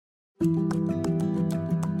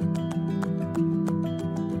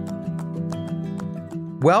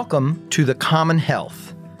Welcome to The Common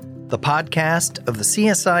Health, the podcast of the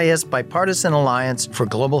CSIS Bipartisan Alliance for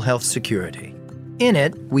Global Health Security. In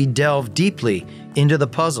it, we delve deeply into the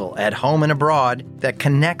puzzle at home and abroad that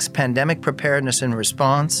connects pandemic preparedness and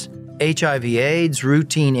response, HIV/AIDS,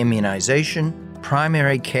 routine immunization,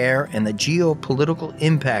 primary care, and the geopolitical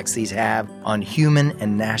impacts these have on human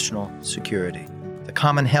and national security. The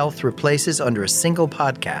Common Health replaces under a single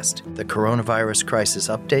podcast the Coronavirus Crisis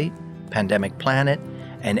Update, Pandemic Planet,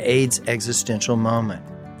 and AIDS Existential Moment.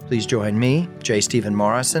 Please join me, J. Stephen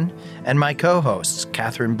Morrison, and my co-hosts,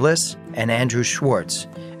 Catherine Bliss and Andrew Schwartz,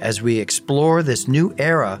 as we explore this new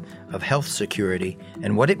era of health security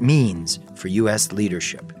and what it means for U.S.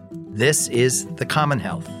 leadership. This is The Common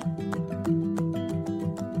Health.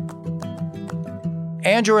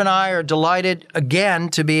 Andrew and I are delighted again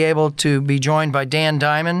to be able to be joined by Dan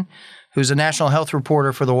Diamond, who's a national health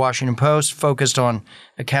reporter for the Washington Post, focused on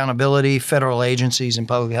accountability, federal agencies, and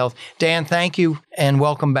public health. Dan, thank you and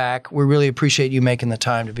welcome back. We really appreciate you making the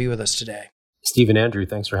time to be with us today. Steve and Andrew,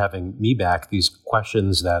 thanks for having me back. These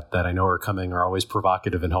questions that I know are coming are always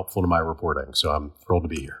provocative and helpful to my reporting, so I'm thrilled to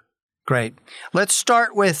be here. Great. Let's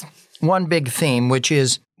start with one big theme, which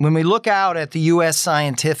is when we look out at the U.S.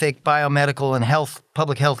 scientific, biomedical, and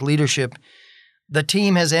public health leadership, the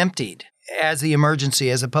team has emptied as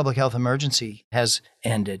the public health emergency has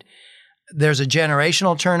ended. There's a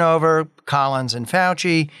generational turnover, Collins and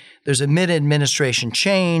Fauci. There's a mid-administration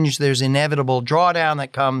change. There's inevitable drawdown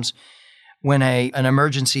that comes when an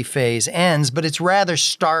emergency phase ends, but it's rather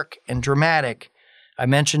stark and dramatic. I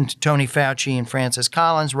mentioned Tony Fauci and Francis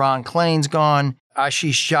Collins. Ron Klain's gone.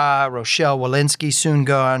 Ashish Jha, Rochelle Walensky soon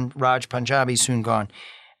gone. Raj Panjabi soon gone.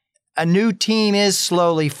 A new team is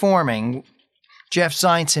slowly forming. Jeff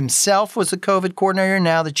Zients himself was the COVID coordinator,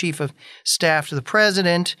 now the chief of staff to the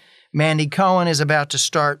president. Mandy Cohen is about to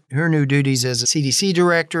start her new duties as a CDC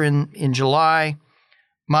director in July.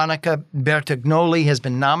 Monica Bertagnoli has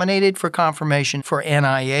been nominated for confirmation for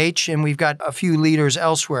NIH, and we've got a few leaders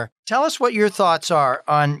elsewhere. Tell us what your thoughts are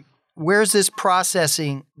on where's this process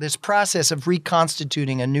of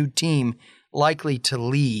reconstituting a new team likely to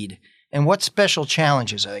lead, and what special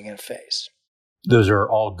challenges are they going to face? Those are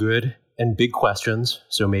all good and big questions,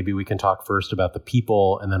 so maybe we can talk first about the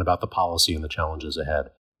people and then about the policy and the challenges ahead.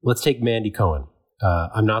 Let's take Mandy Cohen.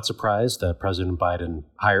 I'm not surprised that President Biden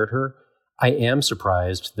hired her. I am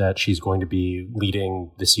surprised that she's going to be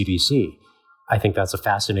leading the CDC. I think that's a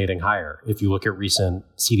fascinating hire. If you look at recent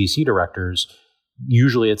CDC directors,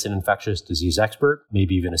 usually it's an infectious disease expert,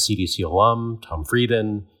 maybe even a CDC alum, Tom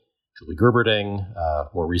Frieden, Julie Gerberding,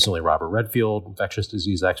 more recently Robert Redfield, infectious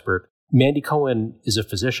disease expert. Mandy Cohen is a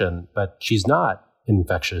physician, but she's not an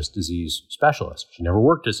infectious disease specialist. She never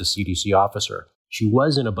worked as a CDC officer. She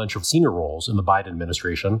was in a bunch of senior roles in the Biden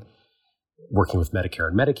administration, working with Medicare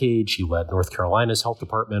and Medicaid. She led North Carolina's health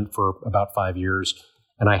department for about 5 years.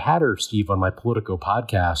 And I had her, Steve, on my Politico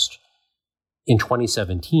podcast in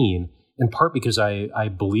 2017, in part because I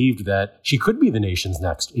believed that she could be the nation's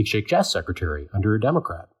next HHS secretary under a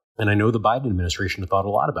Democrat. And I know the Biden administration thought a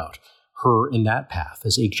lot about her in that path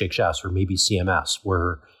as HHS or maybe CMS, where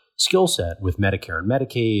her skill set with Medicare and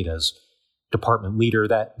Medicaid as department leader,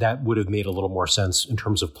 that would have made a little more sense in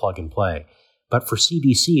terms of plug and play. But for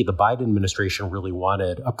CDC, the Biden administration really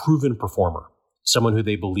wanted a proven performer, someone who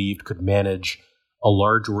they believed could manage a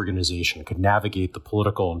large organization, could navigate the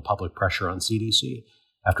political and public pressure on CDC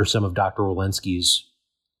after some of Dr. Walensky's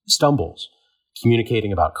stumbles,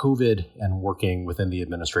 communicating about COVID and working within the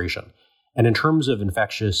administration. And in terms of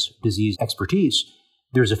infectious disease expertise,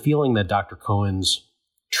 there's a feeling that Dr. Cohen's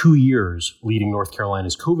 2 years leading North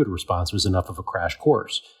Carolina's COVID response was enough of a crash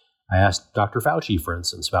course. I asked Dr. Fauci, for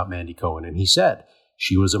instance, about Mandy Cohen, and he said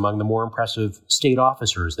she was among the more impressive state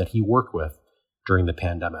officers that he worked with during the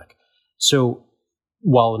pandemic. So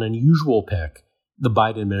while an unusual pick, the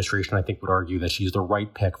Biden administration, I think, would argue that she's the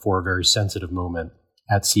right pick for a very sensitive moment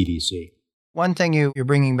at CDC. One thing you're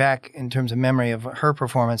bringing back in terms of memory of her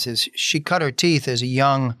performance is she cut her teeth as a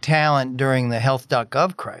young talent during the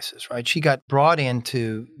health.gov crisis, right? She got brought in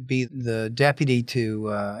to be the deputy to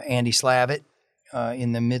Andy Slavitt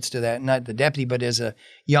in the midst of that, not the deputy, but as a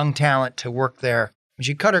young talent to work there.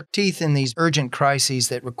 She cut her teeth in these urgent crises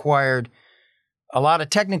that required a lot of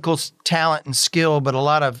technical talent and skill, but a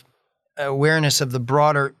lot of awareness of the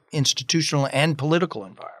broader institutional and political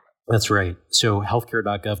environment. That's right. So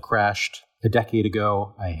healthcare.gov crashed a decade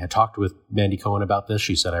ago. I had talked with Mandy Cohen about this.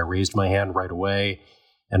 She said I raised my hand right away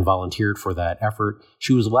and volunteered for that effort.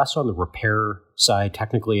 She was less on the repair side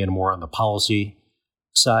technically and more on the policy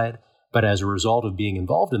side. But as a result of being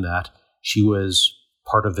involved in that, she was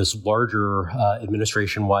part of this larger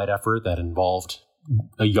administration-wide effort that involved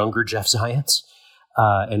a younger Jeff Zients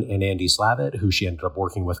and Andy Slavitt, who she ended up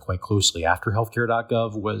working with quite closely after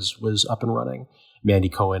healthcare.gov was up and running. Mandy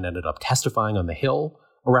Cohen ended up testifying on the Hill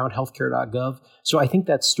around healthcare.gov. So I think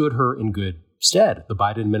that stood her in good stead. The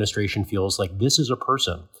Biden administration feels like this is a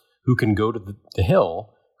person who can go to the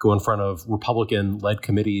Hill, go in front of Republican-led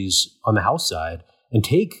committees on the House side, and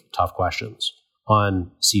take tough questions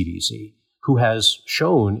on CDC, who has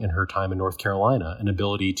shown in her time in North Carolina an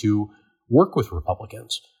ability to work with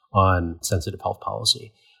Republicans on sensitive health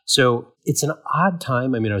policy. So it's an odd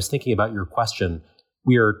time. I mean, I was thinking about your question.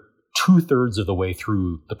 We are 2/3 of the way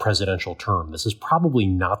through the presidential term. This is probably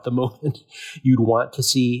not the moment you'd want to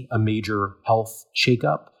see a major health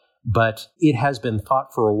shakeup, but it has been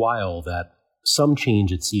thought for a while that some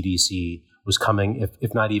change at CDC was coming,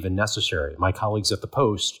 if not even necessary. My colleagues at the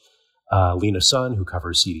Post, Lena Sun, who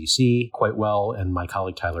covers CDC quite well, and my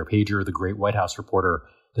colleague Tyler Pager, the great White House reporter,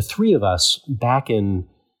 the three of us back in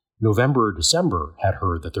November or December had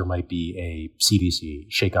heard that there might be a CDC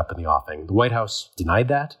shakeup in the offing. The White House denied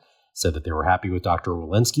that, said that they were happy with Dr.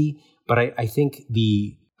 Walensky. But I think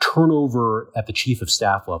the turnover at the chief of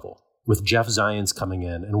staff level, with Jeff Zients coming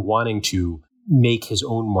in and wanting to make his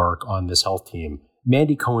own mark on this health team,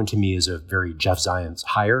 Mandy Cohen to me is a very Jeff Zients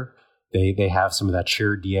hire. They have some of that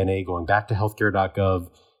shared DNA going back to healthcare.gov.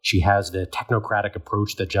 She has the technocratic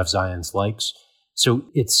approach that Jeff Zients likes. So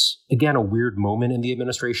it's, again, a weird moment in the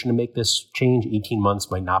administration to make this change. 18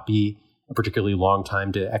 months might not be a particularly long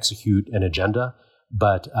time to execute an agenda,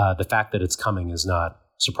 but the fact that it's coming is not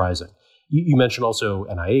surprising. You mentioned also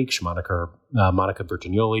NIH, Monica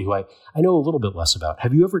Bertagnoli, who I know a little bit less about.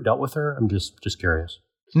 Have you ever dealt with her? I'm just curious.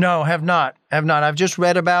 No, have not. I've just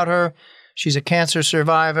read about her. She's a cancer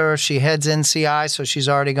survivor. She heads NCI, so she's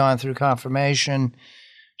already gone through confirmation.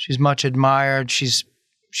 She's much admired. She's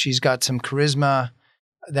got some charisma.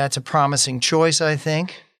 That's a promising choice, I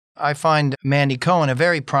think. I find Mandy Cohen a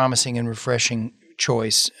very promising and refreshing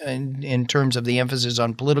choice in terms of the emphasis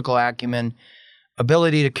on political acumen,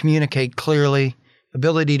 ability to communicate clearly,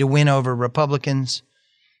 ability to win over Republicans.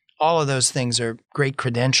 All of those things are great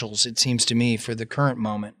credentials, it seems to me, for the current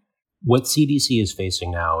moment. What CDC is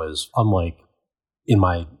facing now is unlike in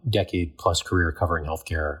my decade-plus career covering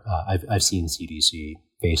healthcare, I've seen CDC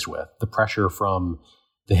faced with. The pressure from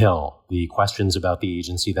the Hill, the questions about the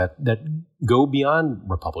agency that go beyond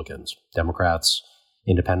Republicans, Democrats,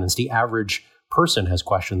 independents. The average person has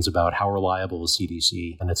questions about how reliable is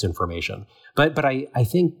CDC and its information. But I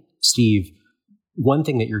think, Steve, one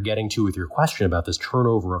thing that you're getting to with your question about this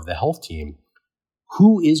turnover of the health team,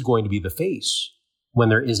 who is going to be the face when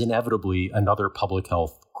there is inevitably another public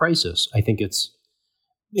health crisis? I think it's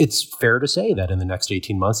fair to say that in the next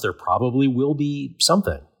 18 months, there probably will be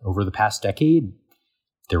something. Over the past decade,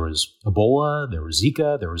 there was Ebola, there was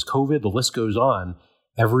Zika, there was COVID, the list goes on.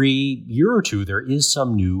 Every year or two, there is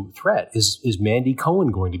some new threat. Is Mandy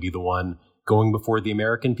Cohen going to be the one going before the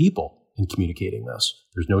American people and communicating this?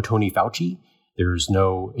 There's no Tony Fauci. There's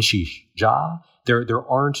no Ashish Jha. There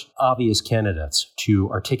aren't obvious candidates to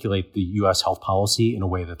articulate the U.S. health policy in a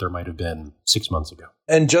way that there might have been 6 months ago.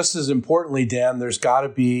 And just as importantly, Dan, there's got to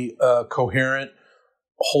be a coherent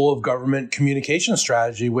whole-of-government communication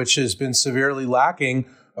strategy, which has been severely lacking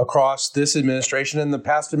across this administration and the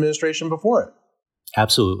past administration before it.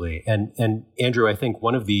 Absolutely. And Andrew, I think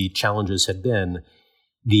one of the challenges had been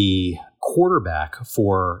the quarterback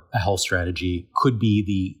for a health strategy could be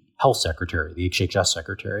the health secretary, the HHS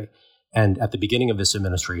secretary. And at the beginning of this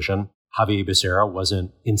administration, Javier Becerra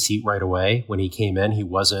wasn't in seat right away. When he came in, he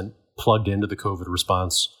wasn't plugged into the COVID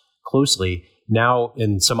response closely. Now,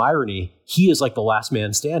 in some irony, he is like the last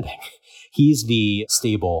man standing. He's the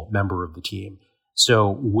stable member of the team.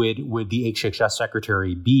 So would the HHS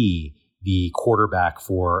secretary be the quarterback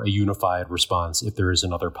for a unified response if there is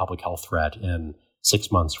another public health threat in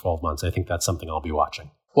 6 months, 12 months? I think that's something I'll be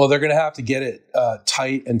watching. Well, they're going to have to get it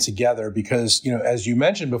tight and together because, as you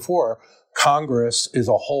mentioned before, Congress is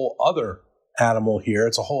a whole other animal here.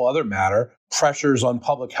 It's a whole other matter. Pressures on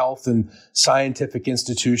public health and scientific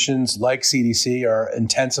institutions like CDC are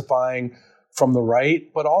intensifying from the right,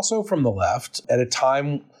 but also from the left at a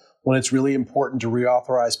time when it's really important to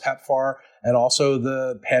reauthorize PEPFAR and also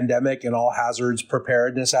the Pandemic and All-Hazards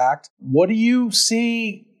Preparedness Act. What do you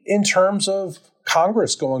see in terms of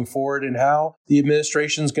Congress going forward and how the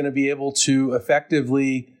administration is going to be able to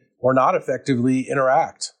effectively or not effectively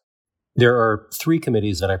interact? There are three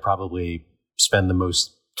committees that I probably spend the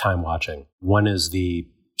most time watching. One is the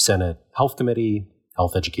Senate Health Committee,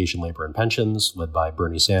 Health, Education, Labor, and Pensions, led by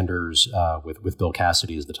Bernie Sanders, with Bill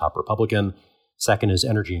Cassidy as the top Republican. Second is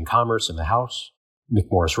Energy and Commerce in the House.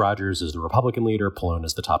 McMorris Rodgers is the Republican leader, Pallone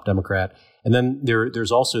is the top Democrat. And then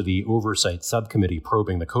there's also the Oversight Subcommittee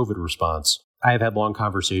probing the COVID response. I have had long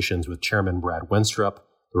conversations with Chairman Brad Wenstrup,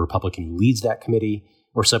 the Republican who leads that committee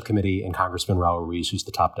or subcommittee, and Congressman Raul Ruiz, who's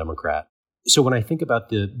the top Democrat. So when I think about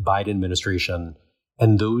the Biden administration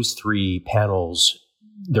and those three panels,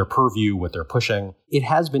 their purview, what they're pushing, it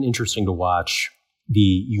has been interesting to watch the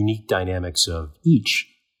unique dynamics of each.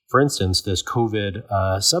 For instance, this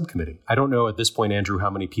COVID subcommittee. I don't know at this point, Andrew, how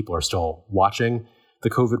many people are still watching the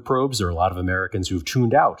COVID probes. There are a lot of Americans who've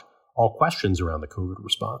tuned out all questions around the COVID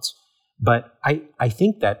response. But I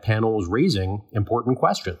think that panel was raising important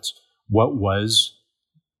questions. What was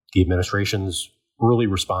the administration's early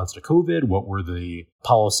response to COVID? What were the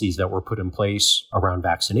policies that were put in place around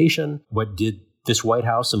vaccination? What did this White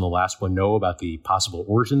House and the last one know about the possible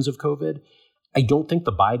origins of COVID? I don't think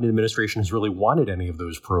the Biden administration has really wanted any of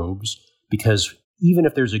those probes, because even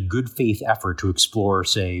if there's a good faith effort to explore,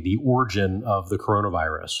 say, the origin of the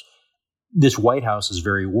coronavirus, this White House is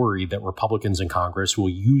very worried that Republicans in Congress will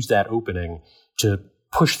use that opening to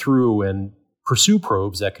push through and pursue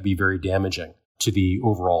probes that could be very damaging to the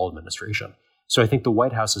overall administration. So I think the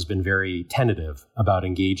White House has been very tentative about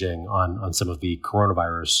engaging on some of the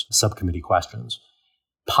coronavirus subcommittee questions.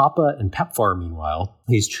 PAHPA and PEPFAR, meanwhile,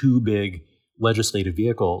 these two big legislative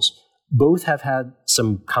vehicles, both have had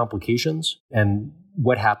some complications, and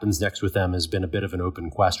what happens next with them has been a bit of an open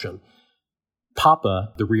question.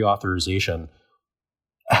 PAHPA, the reauthorization,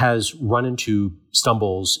 has run into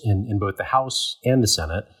stumbles in both the House and the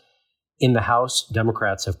Senate. In the House,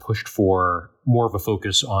 Democrats have pushed for more of a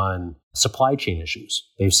focus on supply chain issues.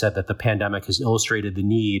 They've said that the pandemic has illustrated the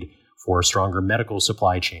need for a stronger medical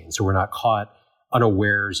supply chain, so we're not caught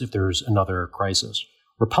unawares if there's another crisis.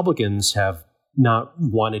 Republicans have not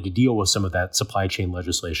wanted to deal with some of that supply chain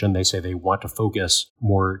legislation. They say they want to focus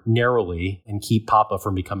more narrowly and keep PAHPA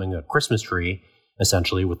from becoming a Christmas tree,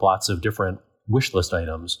 essentially, with lots of different wish list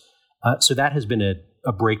items. So that has been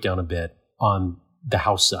a breakdown a bit on the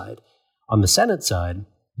House side. On the Senate side,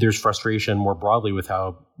 there's frustration more broadly with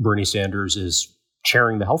how Bernie Sanders is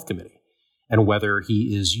chairing the Health Committee and whether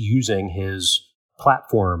he is using his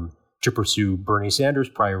platform to pursue Bernie Sanders'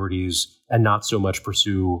 priorities and not so much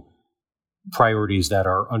pursue priorities that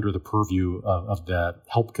are under the purview of the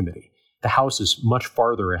Health Committee. The House is much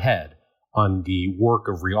farther ahead on the work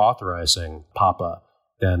of reauthorizing PAHPA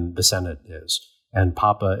than the Senate is. And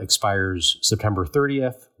PAHPA expires September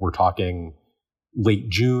 30th. We're talking late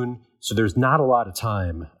June. So there's not a lot of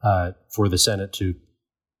time for the Senate to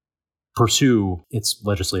pursue its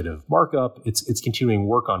legislative markup, its continuing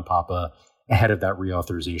work on PAHPA ahead of that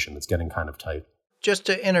reauthorization that's getting kind of tight. Just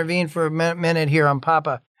to intervene for a minute here on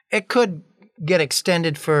PAHPA, it could get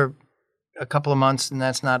extended for a couple of months, and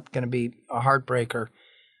that's not going to be a heartbreaker.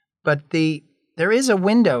 But there is a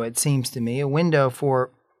window, it seems to me, a window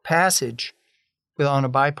for passage on a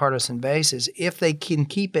bipartisan basis if they can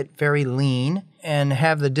keep it very lean and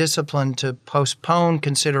have the discipline to postpone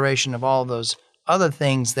consideration of all those other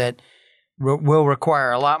things that will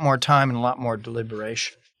require a lot more time and a lot more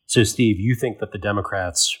deliberation. So, Steve, you think that the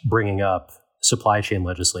Democrats bringing up supply chain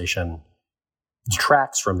legislation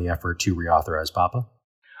detracts from the effort to reauthorize PAHPA?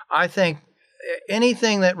 I think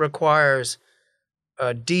anything that requires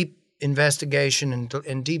a deep investigation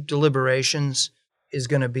and deep deliberations is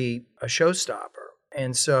going to be a showstopper.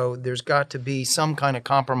 And so there's got to be some kind of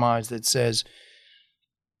compromise that says,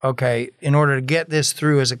 okay, in order to get this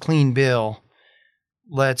through as a clean bill,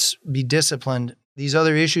 let's be disciplined. These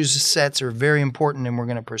other issues sets are very important and we're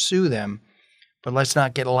going to pursue them, but let's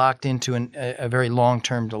not get locked into a very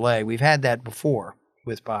long-term delay. We've had that before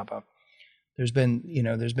with PAHPA. There's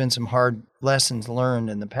been some hard lessons learned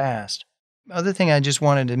in the past. Other thing I just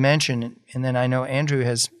wanted to mention, and then I know Andrew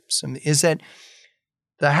has some, is that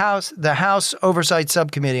the House Oversight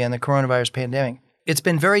Subcommittee on the coronavirus pandemic, it's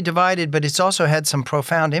been very divided, but it's also had some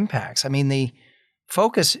profound impacts. I mean, the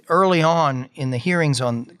focus early on in the hearings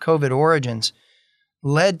on COVID origins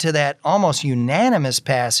led to that almost unanimous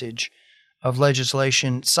passage of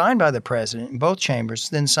legislation signed by the president in both chambers,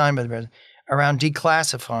 then signed by the president, around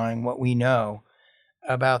declassifying what we know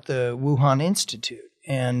about the Wuhan Institute.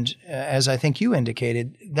 And as I think you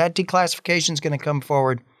indicated, that declassification is going to come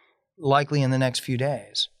forward likely in the next few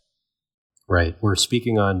days. Right. We're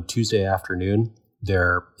speaking on Tuesday afternoon.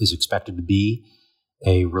 There is expected to be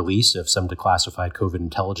a release of some declassified COVID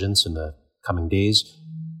intelligence in the coming days.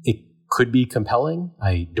 It could be compelling.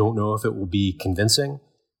 I don't know if it will be convincing.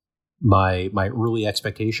 My early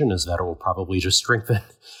expectation is that it will probably just strengthen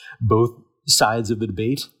both sides of the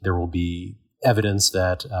debate. There will be evidence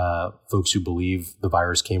that folks who believe the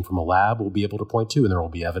virus came from a lab will be able to point to, and there will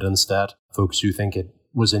be evidence that folks who think it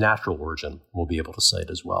was a natural origin will be able to cite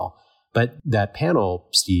as well. But that panel,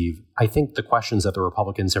 Steve, I think the questions that the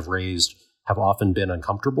Republicans have raised have often been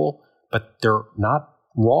uncomfortable, but they're not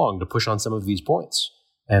wrong to push on some of these points.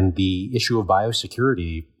 And the issue of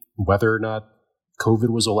biosecurity, whether or not COVID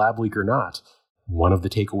was a lab leak or not, one of the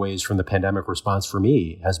takeaways from the pandemic response for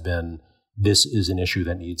me has been this is an issue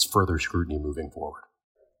that needs further scrutiny moving forward.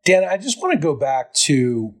 Dan, I just want to go back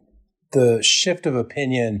to the shift of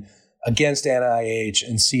opinion against NIH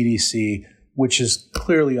and CDC, which is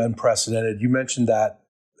clearly unprecedented. You mentioned that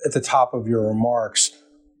at the top of your remarks.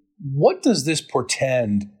 What does this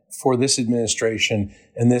portend for this administration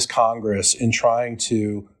and this Congress in trying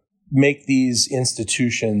to make these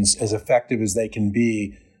institutions as effective as they can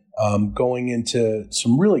be going into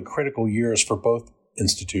some really critical years for both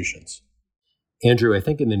institutions? Andrew, I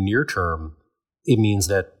think in the near term, it means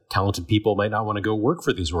that talented people might not want to go work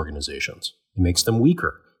for these organizations. It makes them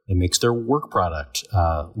weaker. It makes their work product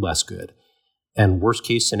less good. And worst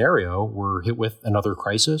case scenario, we're hit with another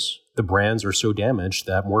crisis. The brands are so damaged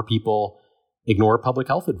that more people ignore public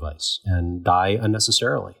health advice and die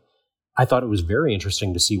unnecessarily. I thought it was very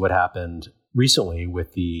interesting to see what happened recently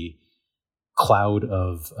with the cloud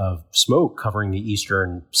of smoke covering the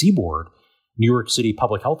eastern seaboard. New York City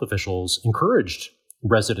public health officials encouraged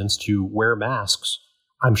residents to wear masks.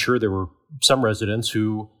 I'm sure there were some residents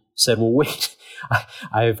who said, well, wait,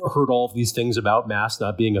 I've heard all of these things about masks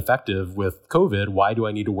not being effective with COVID. Why do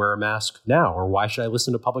I need to wear a mask now? Or why should I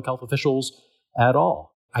listen to public health officials at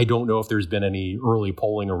all? I don't know if there's been any early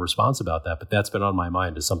polling or response about that, but that's been on my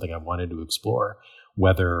mind as something I wanted to explore,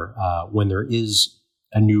 whether when there is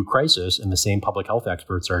a new crisis and the same public health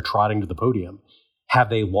experts are trotting to the podium, have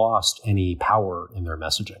they lost any power in their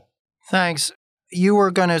messaging? Thanks. You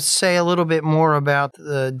were going to say a little bit more about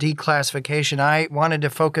the declassification. I wanted to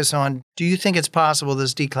focus on, do you think it's possible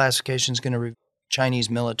this declassification is going to Chinese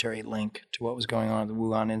military link to what was going on at the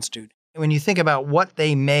Wuhan Institute? When you think about what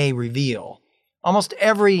they may reveal, almost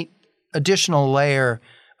every additional layer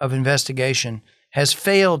of investigation has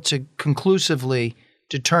failed to conclusively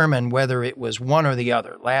determine whether it was one or the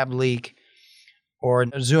other, lab leak or a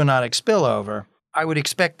zoonotic spillover. I would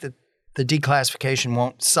expect that the declassification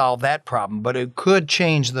won't solve that problem, but it could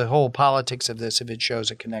change the whole politics of this if it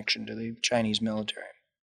shows a connection to the Chinese military.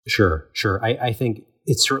 Sure. I think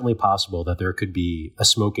it's certainly possible that there could be a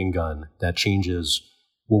smoking gun that changes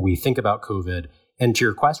what we think about COVID. And to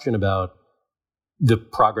your question about the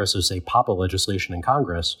progress of, say, PAHPA legislation in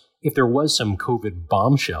Congress, if there was some COVID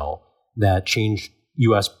bombshell that changed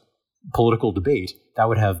U.S. political debate, that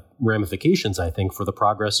would have ramifications, I think, for the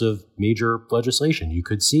progress of major legislation. You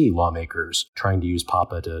could see lawmakers trying to use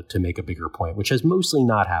PAHPA to make a bigger point, which has mostly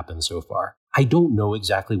not happened so far. I don't know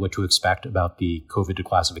exactly what to expect about the COVID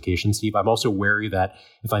declassification, Steve. I'm also wary that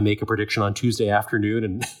if I make a prediction on Tuesday afternoon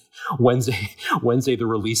and Wednesday the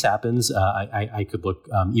release happens, I could look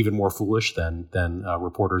even more foolish than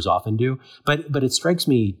reporters often do. But it strikes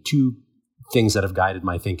me two things that have guided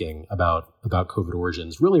my thinking about COVID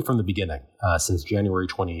origins, really from the beginning, since January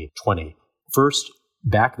 2020. First,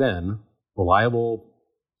 back then, reliable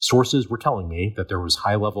sources were telling me that there was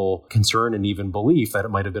high-level concern and even belief that it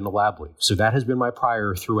might have been a lab leak. So that has been my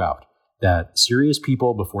prior throughout, that serious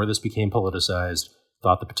people, before this became politicized,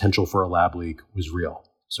 thought the potential for a lab leak was real.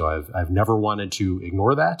 So I've never wanted to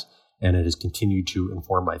ignore that, and it has continued to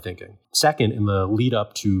inform my thinking. Second, in the lead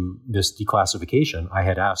up to this declassification, I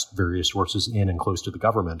had asked various sources in and close to the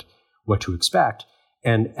government what to expect.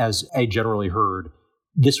 And as I generally heard,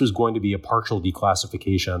 this was going to be a partial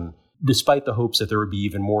declassification, despite the hopes that there would be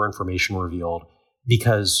even more information revealed,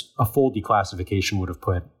 because a full declassification would have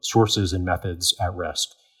put sources and methods at risk.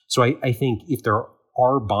 So I think if there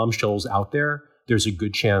are bombshells out there, there's a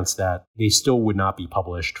good chance that they still would not be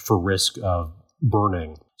published for risk of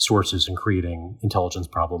burning sources and creating intelligence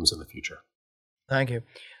problems in the future. Thank you.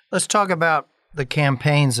 Let's talk about the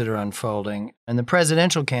campaigns that are unfolding. In the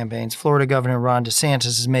presidential campaigns, Florida Governor Ron DeSantis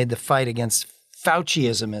has made the fight against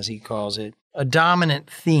Faucism, as he calls it, a dominant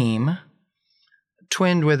theme,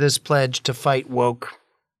 twinned with his pledge to fight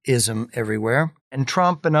wokeism everywhere. And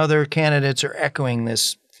Trump and other candidates are echoing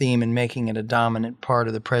this theme and making it a dominant part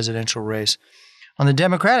of the presidential race. On the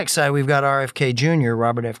Democratic side, we've got RFK Jr.,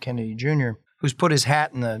 Robert F. Kennedy Jr., who's put his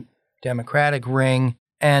hat in the Democratic ring.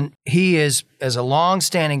 And he is, as a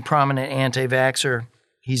long-standing prominent anti-vaxxer,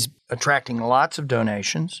 he's attracting lots of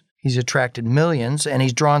donations. He's attracted millions, and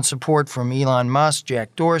he's drawn support from Elon Musk,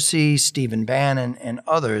 Jack Dorsey, Stephen Bannon, and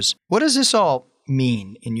others. What does this all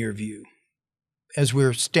mean, in your view? as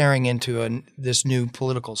we're staring into this new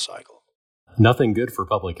political cycle? Nothing good for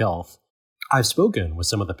public health. I've spoken with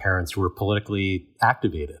some of the parents who are politically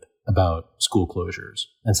activated about school closures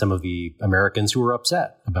and some of the Americans who are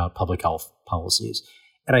upset about public health policies.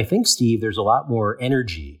 And I think, Steve, there's a lot more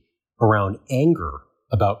energy around anger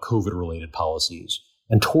about COVID-related policies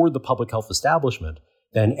and toward the public health establishment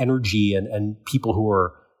than energy and people who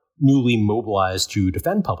are newly mobilized to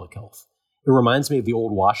defend public health. It reminds me of the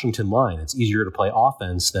old Washington line. It's easier to play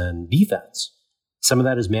offense than defense. Some of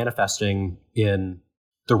that is manifesting in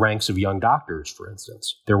the ranks of young doctors, for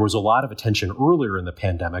instance. There was a lot of attention earlier in the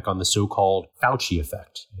pandemic on the so-called Fauci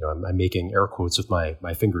effect. I'm making air quotes with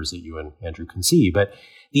my fingers that you and Andrew can see, but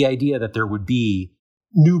the idea that there would be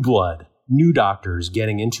new blood, new doctors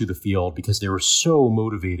getting into the field because they were so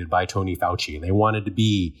motivated by Tony Fauci and they wanted to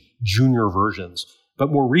be junior versions.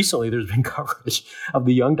 But more recently, there's been coverage of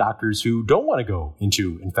the young doctors who don't want to go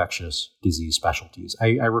into infectious disease specialties.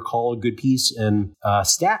 I recall a good piece in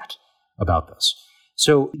Stat about this.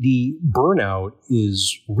 So the burnout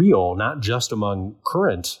is real, not just among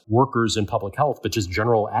current workers in public health, but just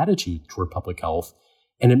general attitude toward public health.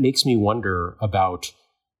 And it makes me wonder about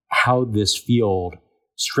how this field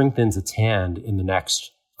strengthens its hand in the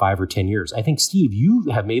next 5 or 10 years. I think, Steve, you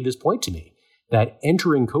have made this point to me that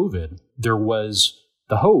entering COVID, there was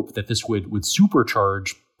the hope that this would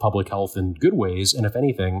supercharge public health in good ways. And if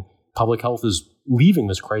anything, public health is leaving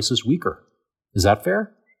this crisis weaker. Is that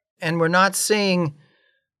fair? And we're not seeing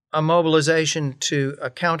a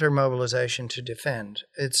counter mobilization to defend.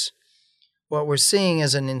 It's what we're seeing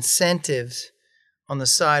as an incentive on the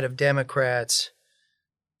side of Democrats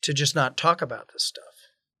to just not talk about this stuff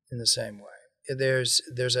in the same way. There's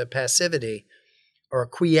a passivity or a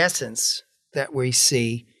quiescence that we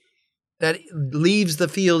see that leaves the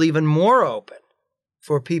field even more open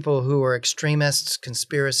for people who are extremists,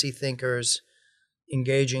 conspiracy thinkers,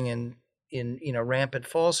 engaging in rampant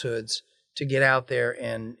falsehoods to get out there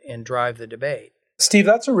and drive the debate. Steve,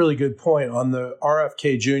 that's a really good point on the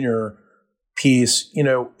RFK Jr. piece.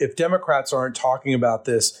 If Democrats aren't talking about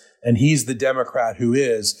this and he's the Democrat who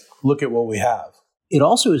is, look at what we have. It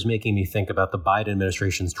also is making me think about the Biden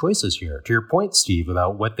administration's choices here. To your point, Steve,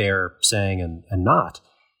 about what they're saying and not.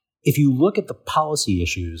 If you look at the policy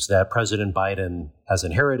issues that President Biden has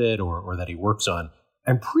inherited or that he works on,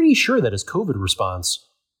 I'm pretty sure that his COVID response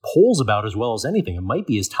polls about as well as anything. It might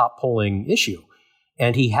be his top polling issue.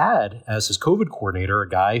 And he had, as his COVID coordinator, a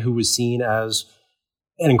guy who was seen as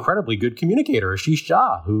an incredibly good communicator, Ashish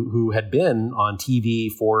Jha, who had been on TV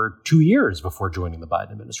for 2 years before joining the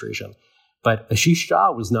Biden administration. But Ashish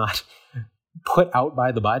Jha was not put out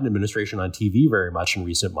by the Biden administration on TV very much in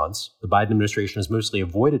recent months. The Biden administration has mostly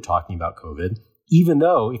avoided talking about COVID, even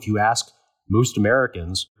though if you ask most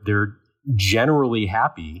Americans, they're generally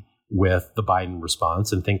happy with the Biden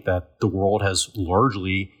response and think that the world has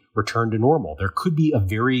largely returned to normal. There could be a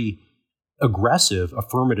very aggressive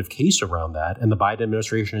affirmative case around that, and the Biden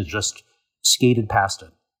administration has just skated past it.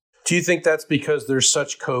 Do you think that's because there's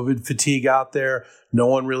such COVID fatigue out there? No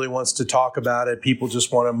one really wants to talk about it. People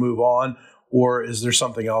just want to move on. Or is there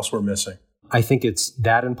something else we're missing? I think it's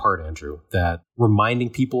that in part, Andrew, that reminding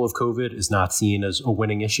people of COVID is not seen as a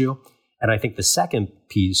winning issue. And I think the second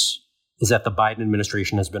piece is that the Biden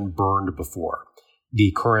administration has been burned before.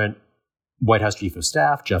 The current White House Chief of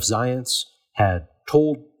Staff, Jeff Zients, had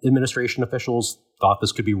told administration officials, thought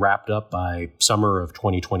this could be wrapped up by summer of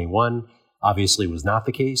 2021. Obviously was not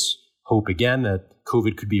the case. Hope again that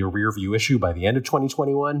COVID could be a rear view issue by the end of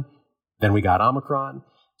 2021. Then we got Omicron.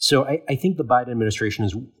 So I think the Biden administration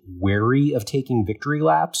is wary of taking victory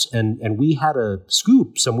laps. And we had a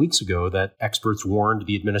scoop some weeks ago that experts warned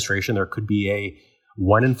the administration there could be a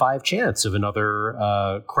 1 in 5 chance of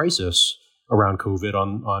another crisis around COVID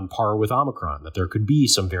on par with Omicron, that there could be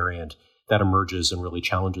some variant that emerges and really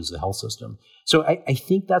challenges the health system. So I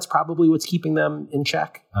think that's probably what's keeping them in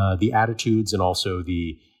check, the attitudes and also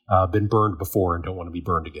the been burned before and don't want to be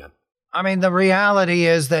burned again. I mean, the reality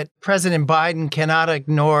is that President Biden cannot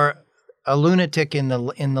ignore a lunatic in the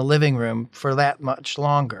living room for that much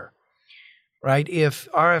longer, right? If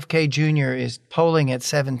RFK Jr. is polling at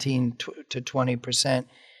 17 to 20%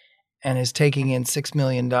 and is taking in $6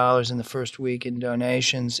 million in the first week in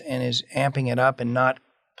donations and is amping it up and not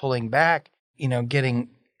pulling back, getting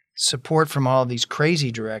support from all of these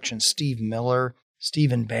crazy directions, Steve Miller,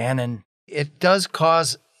 Stephen Bannon, it does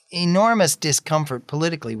cause enormous discomfort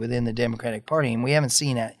politically within the Democratic Party, and we haven't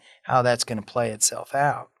seen how that's going to play itself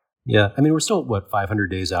out. Yeah, I mean, we're still, 500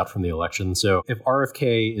 days out from the election. So if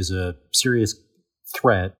RFK is a serious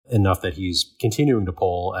threat enough that he's continuing to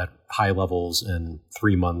poll at high levels in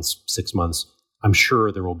 3 months, 6 months, I'm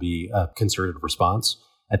sure there will be a concerted response.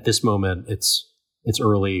 At this moment, it's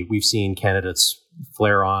early. We've seen candidates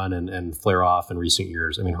flare on and flare off in recent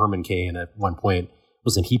years. I mean, Herman Cain at one point,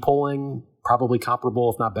 wasn't he polling probably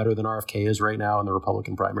comparable, if not better than RFK is right now in the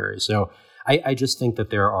Republican primary? So I just think that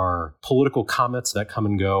there are political comets that come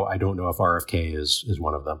and go. I don't know if RFK is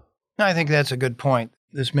one of them. I think that's a good point.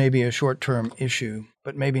 This may be a short-term issue,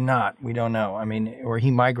 but maybe not. We don't know. I mean, or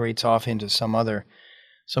he migrates off into some other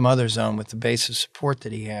zone with the base of support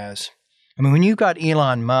that he has. I mean, when you've got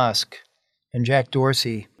Elon Musk and Jack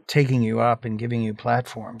Dorsey taking you up and giving you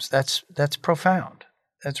platforms, that's profound.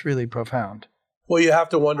 That's really profound. Well, you have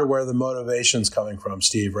to wonder where the motivation's coming from,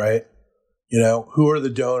 Steve, right? You know, who are the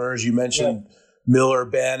donors? You mentioned Miller,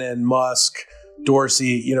 Bannon, Musk,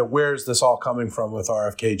 Dorsey. You know, where's this all coming from with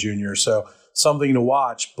RFK Jr.? So something to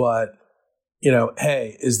watch. But, you know,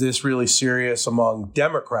 hey, is this really serious among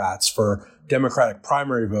Democrats for Democratic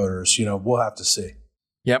primary voters? You know, we'll have to see.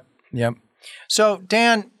 Yep. So,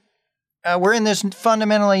 Dan, we're in this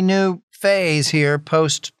fundamentally new phase here,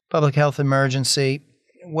 post-public health emergency.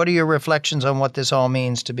 What are your reflections on what this all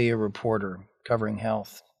means to be a reporter covering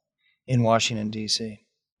health in Washington, D.C.?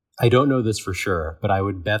 I don't know this for sure, but I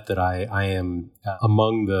would bet that I am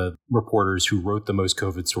among the reporters who wrote the most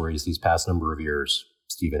COVID stories these past number of years,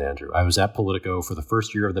 Steve and Andrew. I was at Politico for the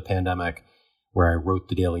first year of the pandemic, where I wrote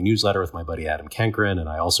the daily newsletter with my buddy Adam Kenkren, and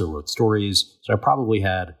I also wrote stories. So I probably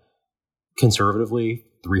had, conservatively,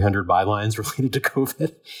 300 bylines related to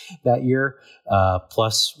COVID that year,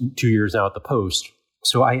 plus 2 years now at the Post.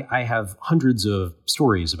 So I have hundreds of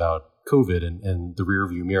stories about COVID and the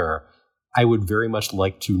rearview mirror. I would very much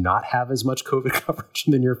like to not have as much COVID coverage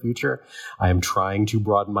in the near future. I am trying to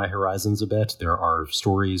broaden my horizons a bit. There are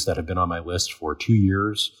stories that have been on my list for 2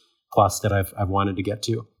 years plus that I've wanted to get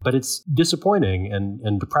to. But it's disappointing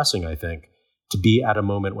and depressing, I think, to be at a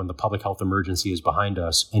moment when the public health emergency is behind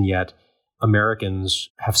us, and yet Americans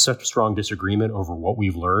have such strong disagreement over what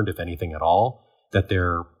we've learned, if anything at all, that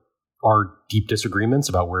there are deep disagreements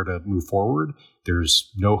about where to move forward.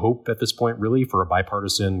 There's no hope at this point, really, for a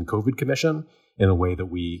bipartisan COVID commission in a way that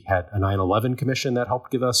we had a 9/11 commission that helped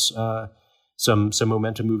give us some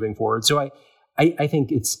momentum moving forward. So I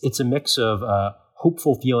think it's a mix of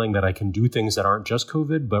hopeful feeling that I can do things that aren't just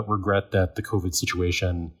COVID, but regret that the COVID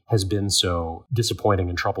situation has been so disappointing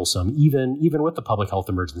and troublesome. Even with the public health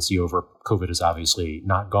emergency over, COVID is obviously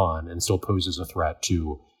not gone and still poses a threat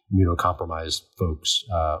to immunocompromised folks,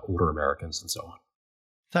 older Americans, and so on.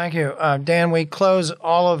 Thank you. Dan, we close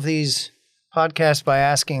all of these podcasts by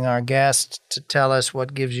asking our guests to tell us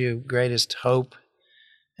what gives you greatest hope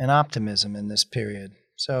and optimism in this period.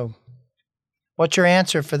 So what's your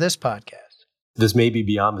answer for this podcast? This may be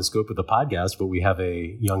beyond the scope of the podcast, but we have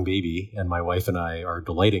a young baby, and my wife and I are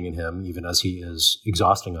delighting in him, even as he is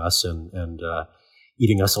exhausting us and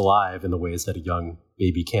eating us alive in the ways that a young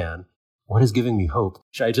baby can. What is giving me hope?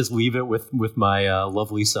 Should I just leave it with my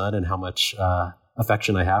lovely son and how much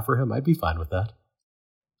affection I have for him? I'd be fine with that.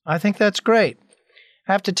 I think that's great.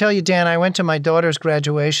 I have to tell you, Dan, I went to my daughter's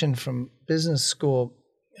graduation from business school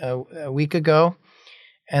a week ago,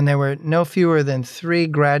 and there were no fewer than 3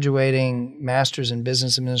 graduating Masters in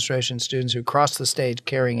Business Administration students who crossed the stage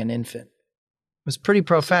carrying an infant. It was pretty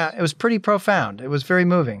profound. It was very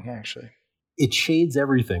moving, actually. It shades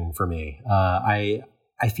everything for me.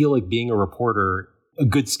 I feel like being a reporter, a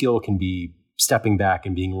good skill can be stepping back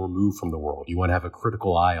and being removed from the world. You want to have a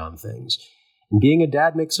critical eye on things. And being a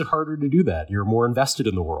dad makes it harder to do that. You're more invested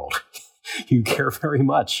in the world. You care very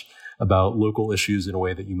much about local issues in a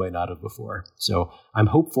way that you might not have before. So I'm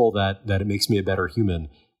hopeful that it makes me a better human.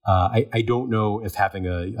 I don't know if having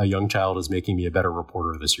a young child is making me a better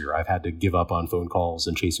reporter this year. I've had to give up on phone calls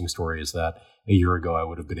and chasing stories that a year ago I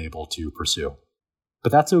would have been able to pursue.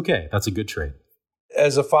 But that's okay. That's a good trait.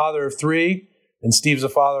 As a father of 3, and Steve's a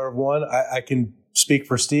father of 1, I can speak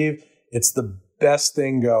for Steve. It's the best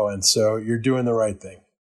thing going. So you're doing the right thing.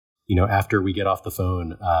 You know, after we get off the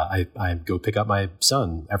phone, I go pick up my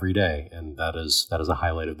son every day, and that is a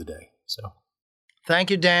highlight of the day. So, thank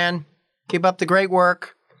you, Dan. Keep up the great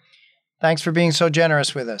work. Thanks for being so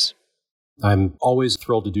generous with us. I'm always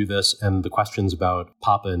thrilled to do this, and the questions about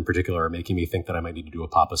PAHPA in particular are making me think that I might need to do a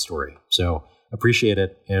PAHPA story. So, appreciate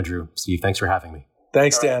it, Andrew, Steve. Thanks for having me.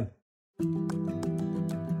 Thanks, Dan.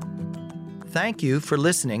 Thank you for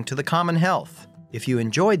listening to The Common Health. If you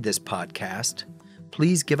enjoyed this podcast,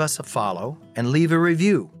 please give us a follow and leave a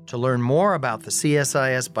review. To learn more about the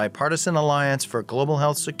CSIS Bipartisan Alliance for Global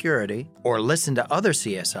Health Security or listen to other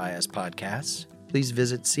CSIS podcasts, please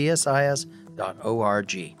visit csis.org.